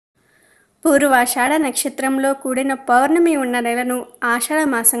పూర్వాషాఢ నక్షత్రంలో కూడిన పౌర్ణమి ఉన్న నెలను ఆషాఢ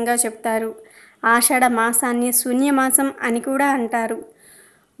మాసంగా చెప్తారు. ఆషాఢ మాసాన్ని శూన్యమాసం అని కూడా అంటారు.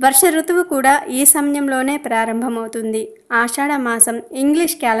 వర్ష ఋతువు కూడా ఈ సమయంలోనే ప్రారంభమవుతుంది. ఆషాఢ మాసం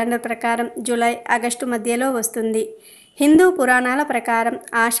ఇంగ్లీష్ క్యాలెండర్ ప్రకారం జూలై, ఆగస్టు మధ్యలో వస్తుంది. హిందూ పురాణాల ప్రకారం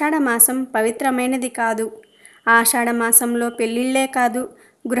ఆషాఢ మాసం పవిత్రమైనది కాదు. ఆషాఢ మాసంలో పెళ్ళిళ్ళే కాదు,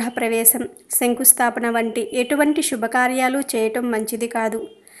 గృహప్రవేశం, శంకుస్థాపన వంటి ఎటువంటి శుభకార్యాలు చేయటం మంచిది కాదు.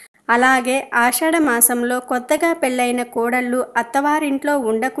 అలాగే ఆషాఢ మాసంలో కొత్తగా పెళ్ళైన కోడళ్ళు అత్తవారింట్లో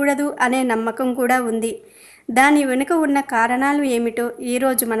ఉండకూడదు అనే నమ్మకం కూడా ఉంది. దాని వెనుక ఉన్న కారణాలు ఏమిటో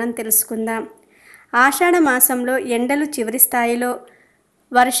ఈరోజు మనం తెలుసుకుందాం. ఆషాఢ మాసంలో ఎండలు చివరి స్థాయిలో,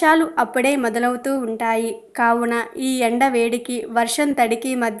 వర్షాలు అప్పుడే మొదలవుతూ ఉంటాయి. కావున ఈ ఎండ వేడికి, వర్షం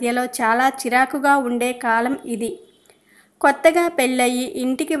తడికి మధ్యలో చాలా చిరాకుగా ఉండే కాలం ఇది. కొత్తగా పెళ్ళయి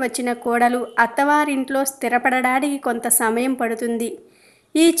ఇంటికి వచ్చిన కోడలు అత్తవారింట్లో స్థిరపడడానికి కొంత సమయం పడుతుంది.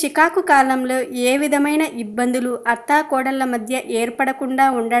 ఈ చికాకు కాలంలో ఏ విధమైన ఇబ్బందులు అత్తాకోడళ్ల మధ్య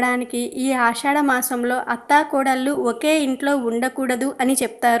ఏర్పడకుండా ఉండడానికి ఈ ఆషాఢ మాసంలో అత్తాకోడళ్ళు ఒకే ఇంట్లో ఉండకూడదు అని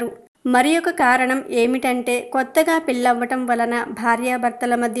చెప్తారు. మరి ఒక కారణం ఏమిటంటే, కొత్తగా పెళ్ళవ్వటం వలన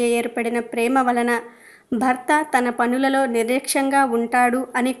భార్యాభర్తల మధ్య ఏర్పడిన ప్రేమ వలన భర్త తన పనులలో నిర్లక్ష్యంగా ఉంటాడు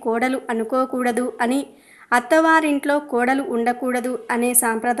అని కోడలు అనుకోకూడదు అని, అత్తవారింట్లో కోడలు ఉండకూడదు అనే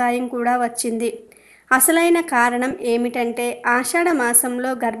సాంప్రదాయం కూడా వచ్చింది. అసలైన కారణం ఏమిటంటే, ఆషాఢ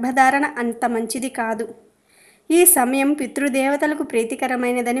మాసంలో గర్భధారణ అంత మంచిది కాదు. ఈ సమయం పితృదేవతలకు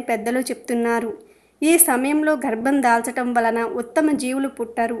ప్రీతికరమైనదని పెద్దలు చెప్తున్నారు. ఈ సమయంలో గర్భం దాల్చటం వలన ఉత్తమ జీవులు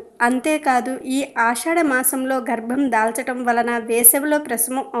పుట్టరు. అంతేకాదు, ఈ ఆషాఢ మాసంలో గర్భం దాల్చటం వలన వేసవిలో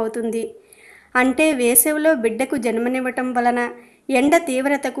ప్రసవం అవుతుంది. అంటే వేసవిలో బిడ్డకు జన్మనివ్వటం వలన ఎండ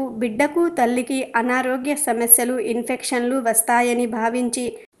తీవ్రతకు బిడ్డకు తల్లికి అనారోగ్య సమస్యలు, ఇన్ఫెక్షన్లు వస్తాయని భావించి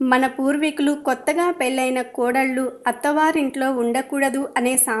మన పూర్వీకులు కొత్తగా పెళ్ళైన కోడళ్ళు అత్తవారింట్లో ఉండకూడదు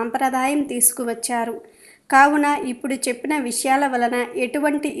అనే సాంప్రదాయం తీసుకువచ్చారు. కావున ఇప్పుడు చెప్పిన విషయాల వలన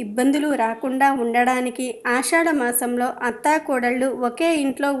ఎటువంటి ఇబ్బందులు రాకుండా ఉండడానికి ఆషాఢ మాసంలో అత్తాకోడళ్ళు ఒకే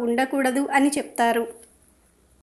ఇంట్లో ఉండకూడదు అని చెప్తారు.